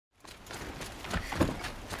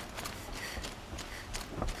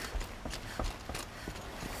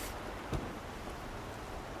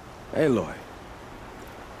Aloy,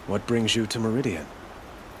 what brings you to Meridian?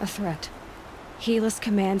 A threat. Helis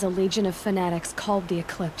commands a legion of fanatics called the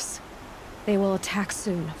Eclipse. They will attack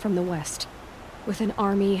soon from the west, with an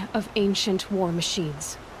army of ancient war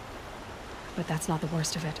machines. But that's not the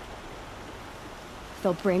worst of it.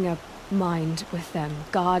 They'll bring a mind with them,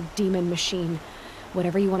 god, demon, machine,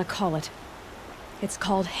 whatever you want to call it. It's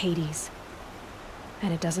called Hades.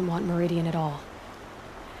 And it doesn't want Meridian at all.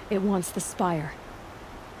 It wants the Spire.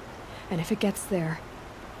 And if it gets there,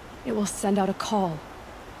 it will send out a call,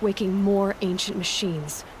 waking more ancient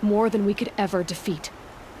machines, more than we could ever defeat.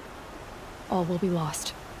 All will be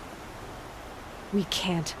lost. We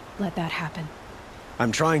can't let that happen.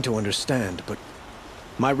 I'm trying to understand, but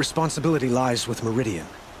my responsibility lies with Meridian.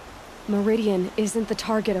 Meridian isn't the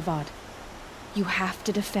target, Avad. You have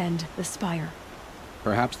to defend the Spire.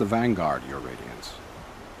 Perhaps the Vanguard, Your Radiance.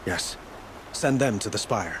 Yes. Send them to the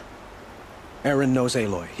Spire. Eren knows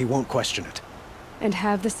Aloy. He won't question it. And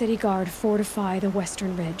have the City Guard fortify the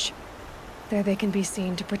western ridge. There they can be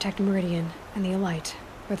seen to protect Meridian and the Elite,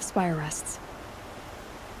 where the Spire rests.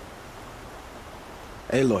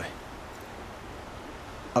 Aloy,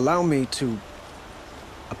 allow me to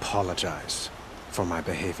apologize for my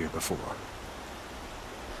behavior before.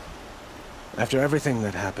 After everything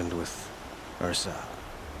that happened with Ursa,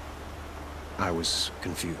 I was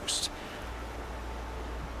confused.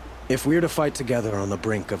 If we're to fight together on the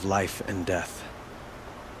brink of life and death,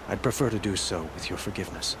 I'd prefer to do so with your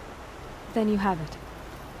forgiveness. Then you have it.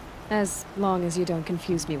 As long as you don't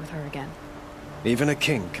confuse me with her again. Even a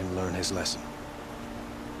king can learn his lesson.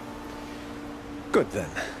 Good then.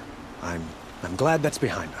 I'm glad that's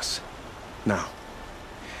behind us. Now,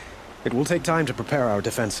 it will take time to prepare our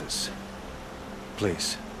defenses.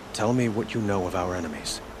 Please, tell me what you know of our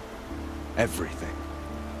enemies. Everything.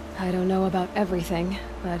 I don't know about everything,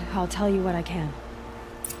 but I'll tell you what I can.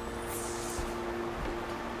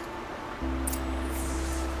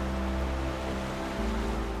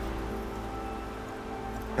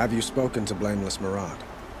 Have you spoken to Blameless Murad?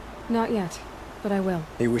 Not yet, but I will.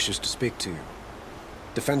 He wishes to speak to you.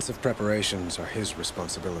 Defensive preparations are his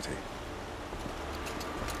responsibility.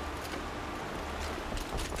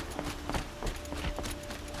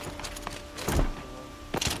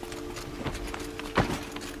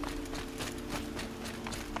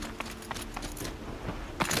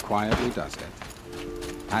 Quietly does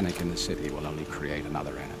it. Panic in the city will only create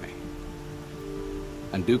another enemy.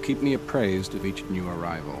 And do keep me appraised of each new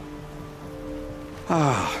arrival.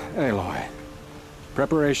 Ah, Aloy.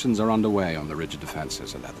 Preparations are underway on the ridge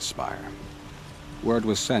defenses and at the Spire. Word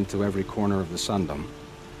was sent to every corner of the Sundom.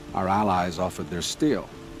 Our allies offered their steel.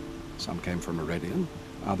 Some came for Meridian,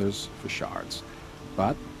 others for shards.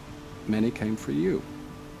 But many came for you,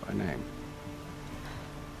 by name.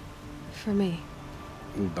 For me.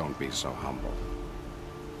 Don't be so humble.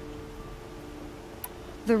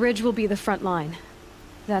 The ridge will be the front line.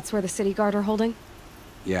 That's where the City Guard are holding?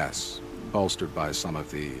 Yes, bolstered by some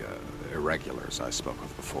of the irregulars I spoke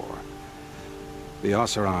of before. The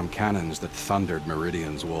Oseram cannons that thundered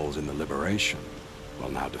Meridian's walls in the Liberation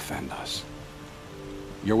will now defend us.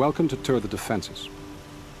 You're welcome to tour the defenses.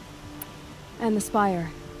 And the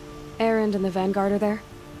Spire. Erend and the Vanguard are there?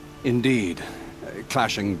 Indeed.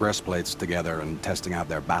 Clashing breastplates together and testing out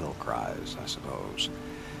their battle cries, I suppose.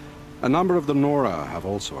 A number of the Nora have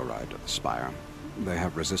also arrived at the Spire. They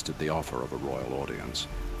have resisted the offer of a royal audience.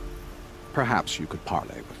 Perhaps you could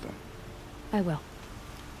parley with them. I will.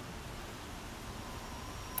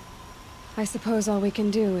 I suppose all we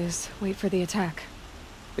can do is wait for the attack.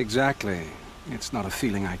 Exactly. It's not a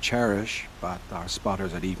feeling I cherish, but our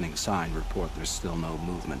spotters at Evening Sign report there's still no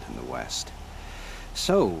movement in the west.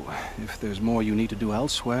 So, if there's more you need to do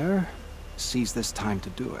elsewhere, seize this time to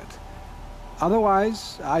do it.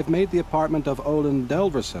 Otherwise, I've made the apartment of Olin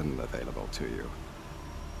Delverson available to you.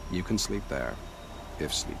 You can sleep there,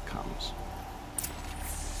 if sleep comes.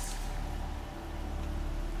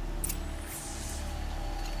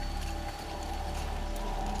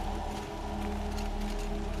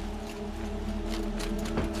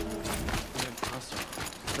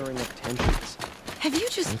 Stirring up tensions. Have you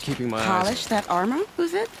just I'm keeping my polished that armor,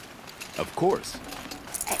 was it? Of course.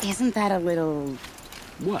 Isn't that a little...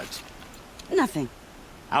 What? Nothing.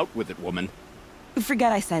 Out with it, woman.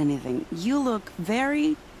 Forget I said anything. You look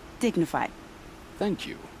very dignified. Thank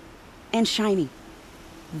you. And shiny.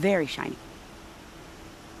 Very shiny.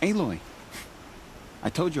 Aloy. I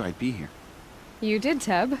told you I'd be here. You did,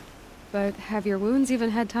 Teb. But have your wounds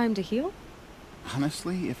even had time to heal?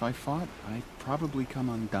 Honestly, if I fought, I'd probably come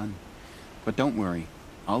undone. But don't worry.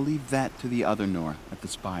 I'll leave that to the other Nora at the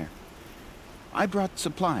Spire. I brought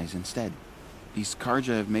supplies instead. These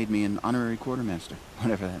Karja have made me an honorary quartermaster,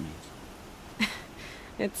 whatever that means.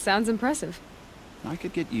 It sounds impressive. I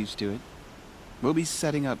could get used to it. We'll be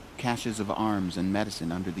setting up caches of arms and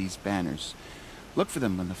medicine under these banners. Look for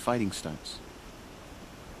them when the fighting starts.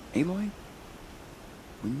 Aloy,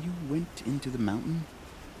 when you went into the mountain,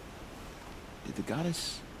 did the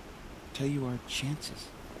goddess tell you our chances?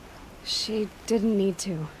 She didn't need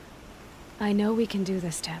to. I know we can do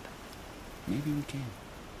this, Teb. Maybe we can.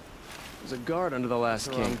 There's a guard under the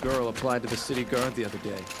last king. Girl applied to the city guard the other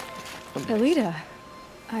day. Elita,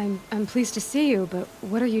 I'm pleased to see you, but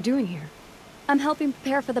what are you doing here? I'm helping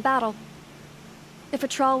prepare for the battle. If a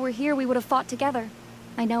Thrall were here, we would have fought together.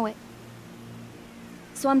 I know it.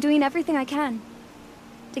 So I'm doing everything I can.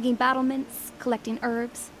 Digging battlements, collecting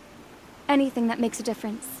herbs. Anything that makes a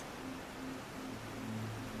difference.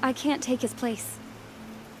 I can't take his place.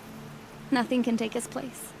 Nothing can take his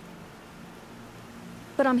place.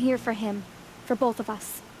 But I'm here for him. For both of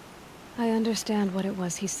us. I understand what it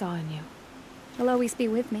was he saw in you. He'll always be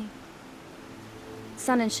with me.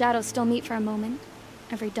 Sun and shadow still meet for a moment.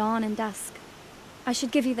 Every dawn and dusk. I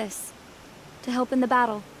should give you this. To help in the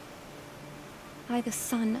battle. By the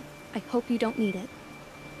sun, I hope you don't need it.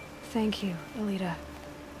 Thank you, Elita.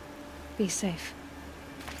 Be safe.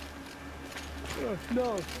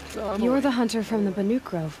 No, You're the hunter from the Banuk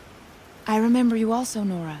Grove. I remember you also,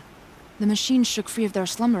 Nora. The machines shook free of their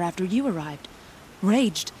slumber after you arrived.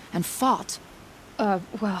 Raged and fought. Well,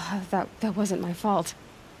 that wasn't my fault.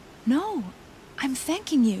 No, I'm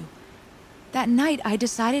thanking you. That night, I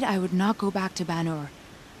decided I would not go back to Banur.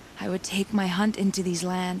 I would take my hunt into these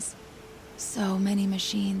lands. So many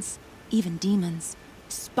machines, even demons.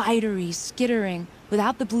 Spidery, skittering,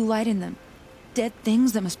 without the blue light in them. Dead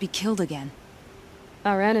things that must be killed again.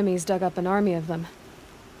 Our enemies dug up an army of them.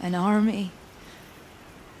 An army.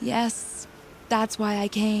 Yes, that's why I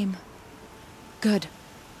came. Good.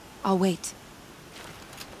 I'll wait.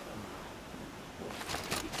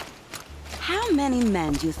 How many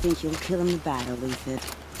men do you think you'll kill in the battle, Ethan?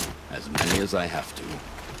 As many as I have to.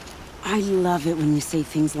 I love it when you say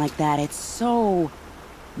things like that. It's so...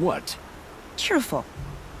 What? cheerful.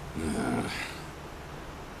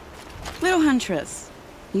 Little Huntress,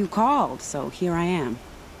 you called, so here I am.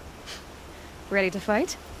 Ready to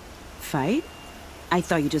fight? Fight? I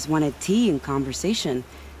thought you just wanted tea and conversation.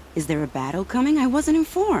 Is there a battle coming? I wasn't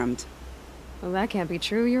informed. Well, that can't be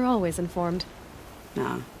true. You're always informed.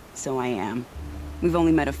 Ah, so I am. We've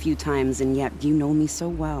only met a few times, and yet you know me so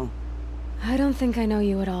well. I don't think I know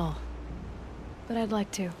you at all. But I'd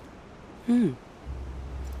like to.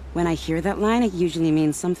 When I hear that line, it usually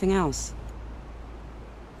means something else.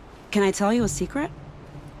 Can I tell you a secret?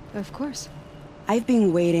 Of course. I've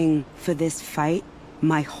been waiting for this fight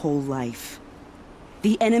my whole life.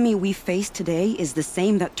 The enemy we face today is the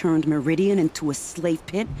same that turned Meridian into a slave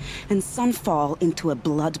pit and Sunfall into a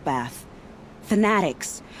bloodbath.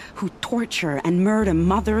 Fanatics who torture and murder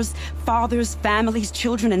mothers, fathers, families,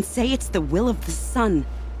 children, and say it's the will of the sun.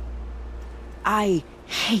 I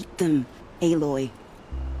hate them, Aloy.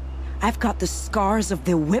 I've got the scars of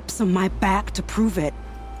their whips on my back to prove it.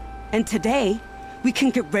 And today, we can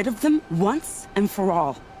get rid of them once and for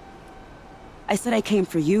all. I said I came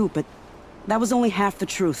for you, but that was only half the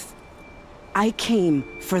truth. I came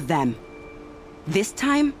for them. This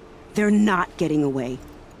time, they're not getting away.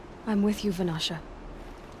 I'm with you, Vanasha.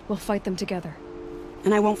 We'll fight them together.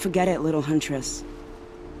 And I won't forget it, little Huntress.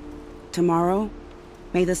 Tomorrow,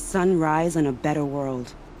 may the sun rise in a better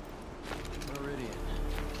world.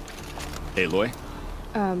 Aloy?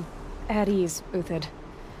 At ease, Uthid.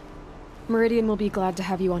 Meridian will be glad to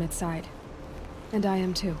have you on its side. And I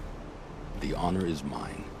am too. The honor is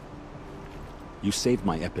mine. You saved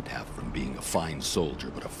my epitaph from being a fine soldier,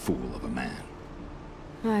 but a fool of a man.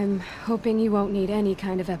 I'm hoping you won't need any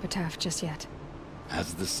kind of epitaph just yet.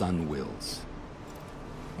 As the sun wills.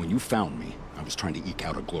 When you found me, I was trying to eke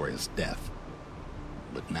out a glorious death.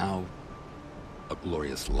 But now, a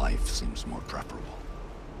glorious life seems more preferable.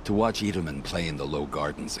 To watch Edelman play in the low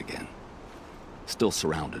gardens again. Still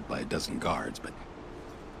surrounded by a dozen guards, but...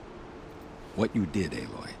 what you did,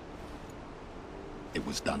 Aloy, it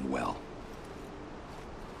was done well.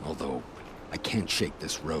 Although, I can't shake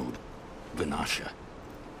this road. Vanasha.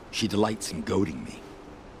 She delights in goading me.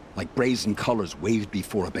 Like brazen colors waved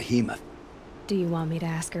before a behemoth. Do you want me to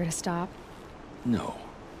ask her to stop? No.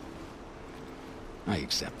 I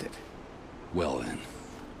accept it. Well then.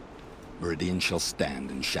 Meridian shall stand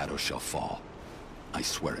and shadow shall fall. I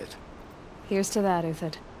swear it. Here's to that,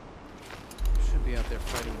 Uthid. Should be out there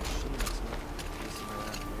fighting machines, not pacing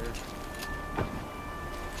around here.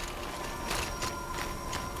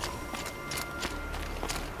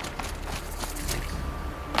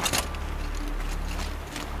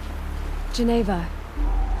 Geneva.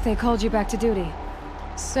 They called you back to duty.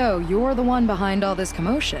 So, you're the one behind all this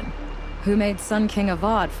commotion? Who made Sun King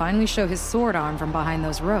Avad finally show his sword arm from behind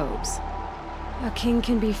those robes? A king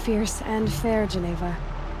can be fierce and fair, Geneva.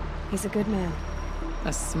 He's a good man.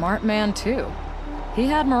 A smart man, too. He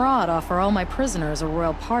had Murad offer all my prisoners a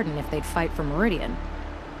royal pardon if they'd fight for Meridian.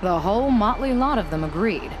 The whole motley lot of them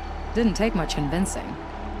agreed. Didn't take much convincing.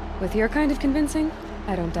 With your kind of convincing,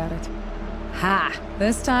 I don't doubt it. Ha!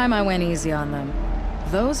 This time I went easy on them.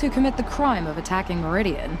 Those who commit the crime of attacking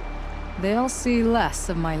Meridian, they'll see less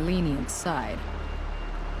of my lenient side.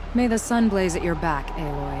 May the sun blaze at your back,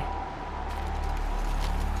 Aloy.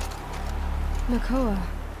 Nakoa,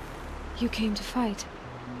 you came to fight.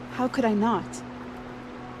 How could I not?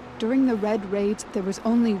 During the Red Raids, there was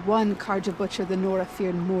only one Karja Butcher the Nora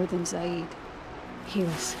feared more than Zaid.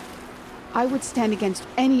 Helis. I would stand against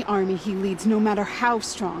any army he leads, no matter how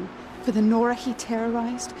strong. For the Nora he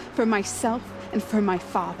terrorized, for myself, and for my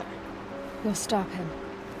father. You'll stop him.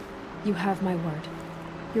 You have my word.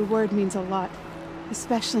 Your word means a lot,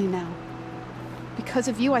 especially now. Because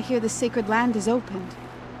of you, I hear the sacred land is opened.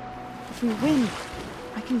 If we win,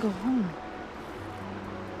 I can go home.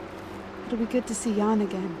 It'll be good to see Jan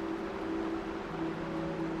again.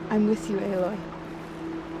 I'm with you, Aloy.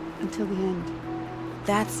 Until the end.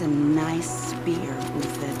 That's a nice spear,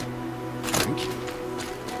 Uthid. Thank you.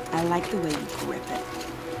 I like the way you grip it.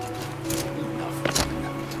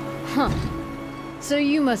 Huh. So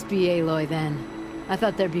you must be Aloy, then. I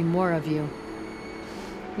thought there'd be more of you.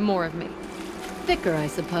 More of me. Thicker, I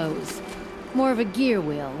suppose. More of a gear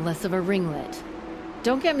wheel, less of a ringlet.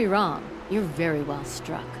 Don't get me wrong, you're very well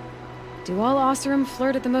struck. Do all Oseram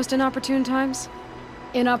flirt at the most inopportune times?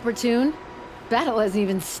 Inopportune? Battle hasn't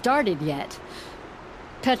even started yet.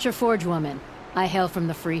 Petra Forge woman. I hail from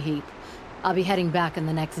the Free Heap. I'll be heading back in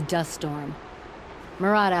the next dust storm.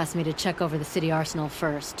 Murad asked me to check over the city arsenal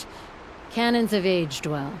first. Cannons have aged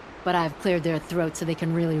well, but I've cleared their throats so they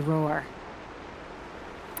can really roar.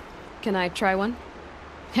 Can I try one?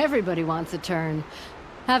 Everybody wants a turn.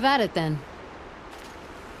 Have at it, then.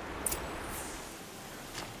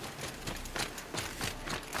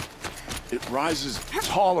 It rises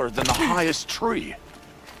taller than the highest tree.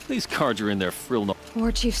 These cards are in their frill no—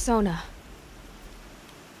 War Chief Sona.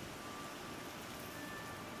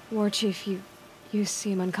 War Chief, you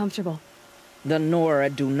seem uncomfortable. The Nora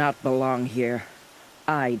do not belong here.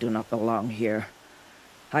 I do not belong here.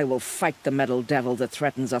 I will fight the metal devil that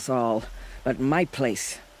threatens us all, but my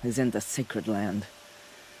place is in the sacred land.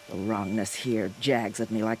 The wrongness here jags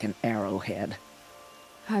at me like an arrowhead.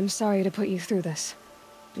 I'm sorry to put you through this.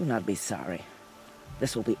 Do not be sorry.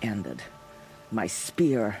 This will be ended. My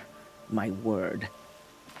spear, my word.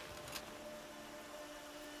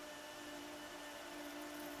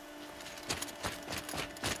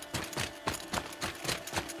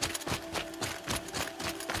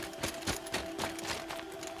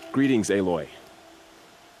 Greetings, Aloy.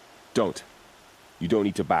 Don't. You don't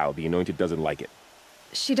need to bow. The Anointed doesn't like it.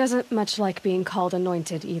 She doesn't much like being called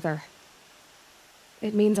Anointed, either.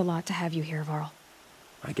 It means a lot to have you here, Varl.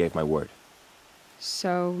 I gave my word.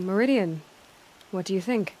 So, Meridian, what do you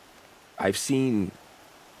think? I've seen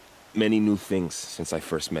many new things since I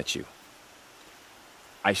first met you.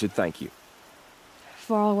 I should thank you.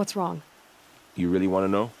 Varl, what's wrong? You really want to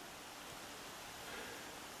know?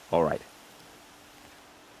 All right.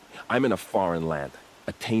 I'm in a foreign land,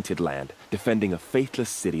 a tainted land, defending a faithless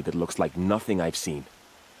city that looks like nothing I've seen.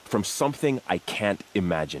 From something I can't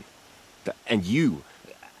imagine. And you,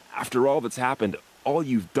 after all that's happened, all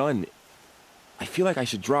you've done, I feel like I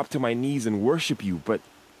should drop to my knees and worship you, but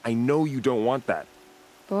I know you don't want that.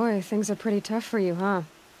 Boy, things are pretty tough for you, huh?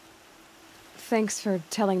 Thanks for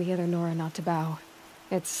telling the other Nora not to bow.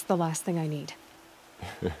 It's the last thing I need.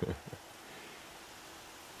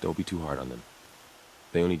 Don't be too hard on them.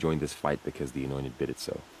 They only joined this fight because the Anointed bid it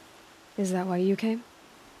so. Is that why you came?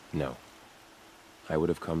 No. I would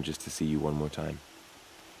have come just to see you one more time.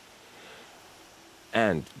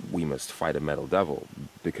 And we must fight a metal devil,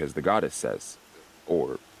 because the goddess says.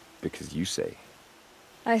 Or because you say.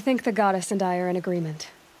 I think the goddess and I are in agreement.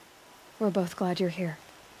 We're both glad you're here.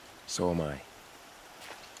 So am I.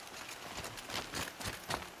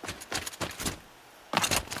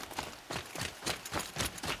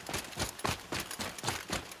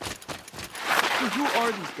 Who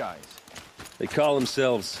are these guys? They call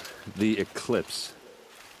themselves the Eclipse.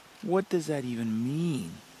 What does that even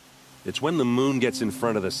mean? It's when the moon gets in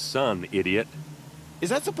front of the sun, idiot. Is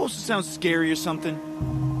that supposed to sound scary or something?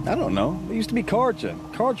 I don't know. They used to be Karja.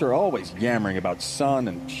 Karja are always yammering about sun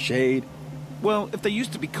and shade. Well, if they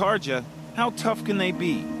used to be Karja, how tough can they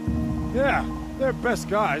be? Yeah, They're best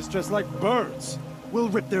guys dressed like birds. We'll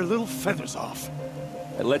rip their little feathers off.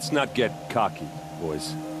 Hey, let's not get cocky,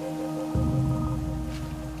 boys.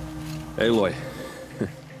 Aloy.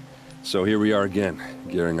 So here we are again,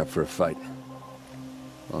 gearing up for a fight.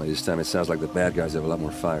 Only this time it sounds like the bad guys have a lot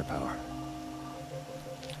more firepower.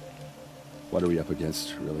 What are we up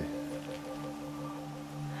against, really?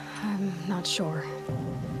 I'm not sure.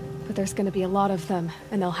 But there's gonna be a lot of them,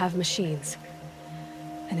 and they'll have machines.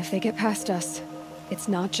 And if they get past us, it's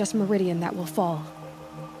not just Meridian that will fall.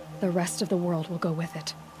 The rest of the world will go with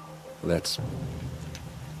it. That's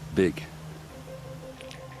big.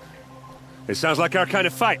 It sounds like our kind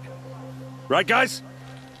of fight. Right, guys?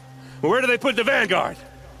 Well, where do they put the vanguard?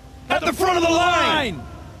 At the front of the line!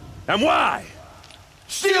 And why?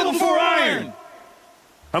 Steel before iron!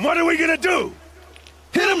 And what are we gonna do?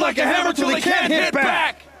 Hit him like a hammer till he can't hit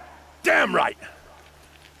back! Damn right!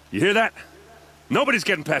 You hear that? Nobody's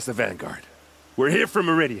getting past the vanguard. We're here for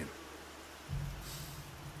Meridian.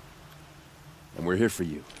 And we're here for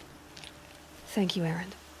you. Thank you,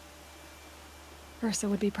 Erend. Ursa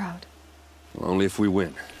would be proud. Well, only if we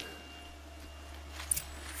win.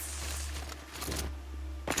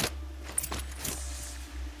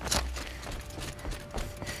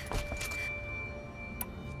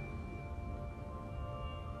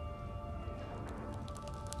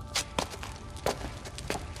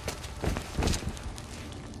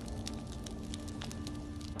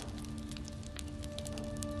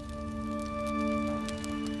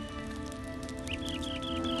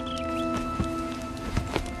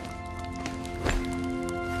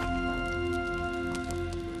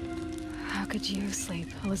 How could you sleep,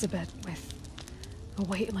 Elizabeth, with a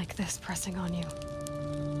weight like this pressing on you?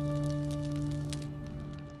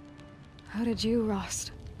 How did you,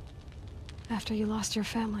 Rost, after you lost your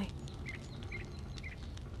family?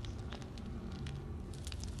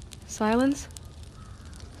 Silence?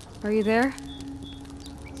 Are you there?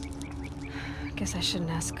 Guess I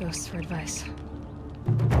shouldn't ask ghosts for advice.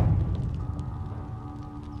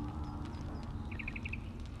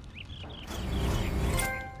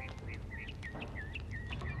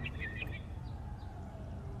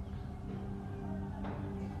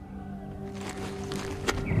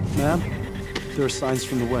 Ma'am, there are signs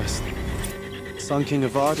from the west. Sun King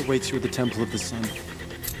Avad awaits you at the Temple of the Sun.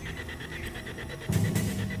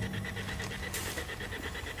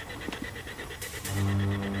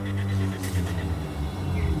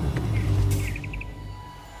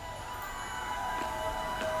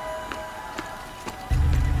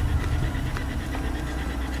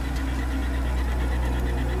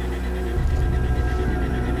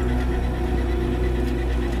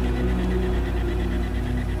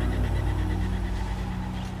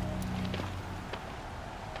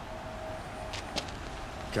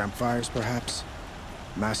 Campfires, perhaps?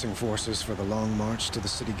 Massing forces for the long march to the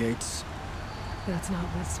city gates? That's not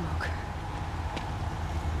wood smoke.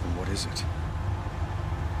 And what is it?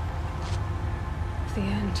 The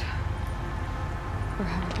end. Or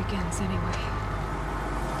how it begins, anyway.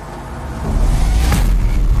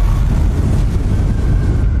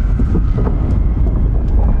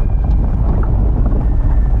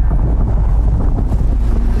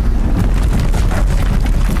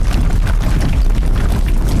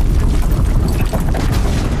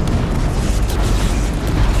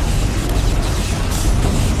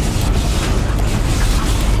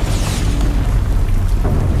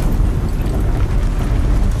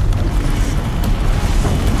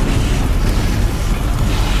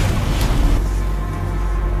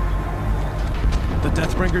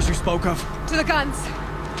 Deathbringers you spoke of? To the guns!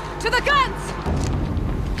 To the guns!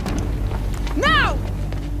 Now!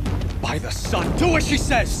 By the sun, do as she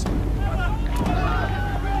says!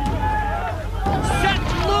 Set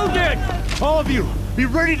loaded! All of you, be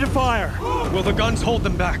ready to fire! Will the guns hold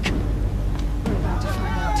them back? We're about to find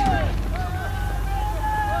out.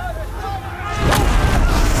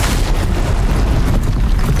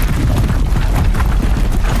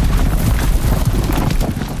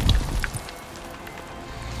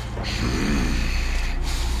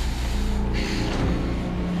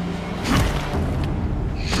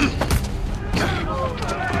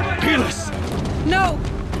 No!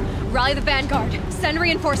 Rally the vanguard. Send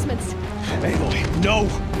reinforcements. Aloy, no!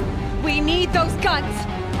 We need those guns!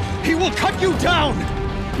 He will cut you down!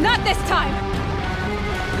 Not this time!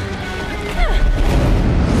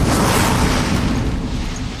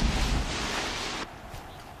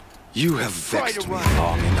 You have vexed me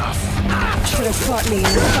long enough. Should have fought me in the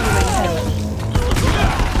sunlight.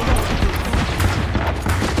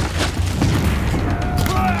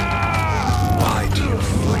 Why do you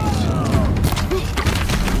fight?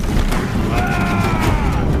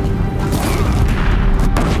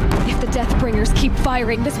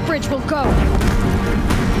 firing, this bridge will go.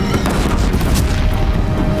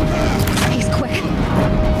 He's quick.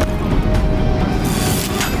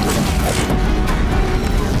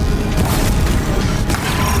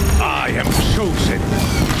 I am chosen.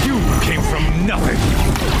 You came from nothing.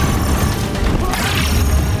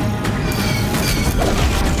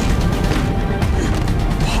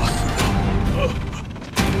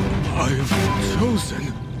 I've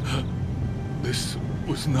chosen. This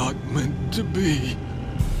was not meant to be.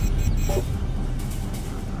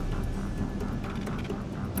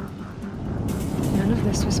 None of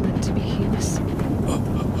this was meant to be, Helis.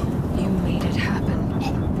 You made it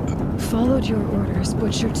happen. Followed your orders,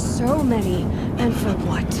 butchered so many, and for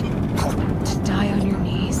what? To die on your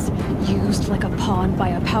knees, used like a pawn by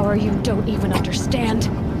a power you don't even understand.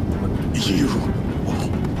 You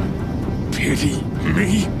pity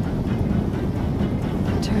me?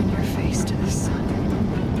 Turn your face to the sun.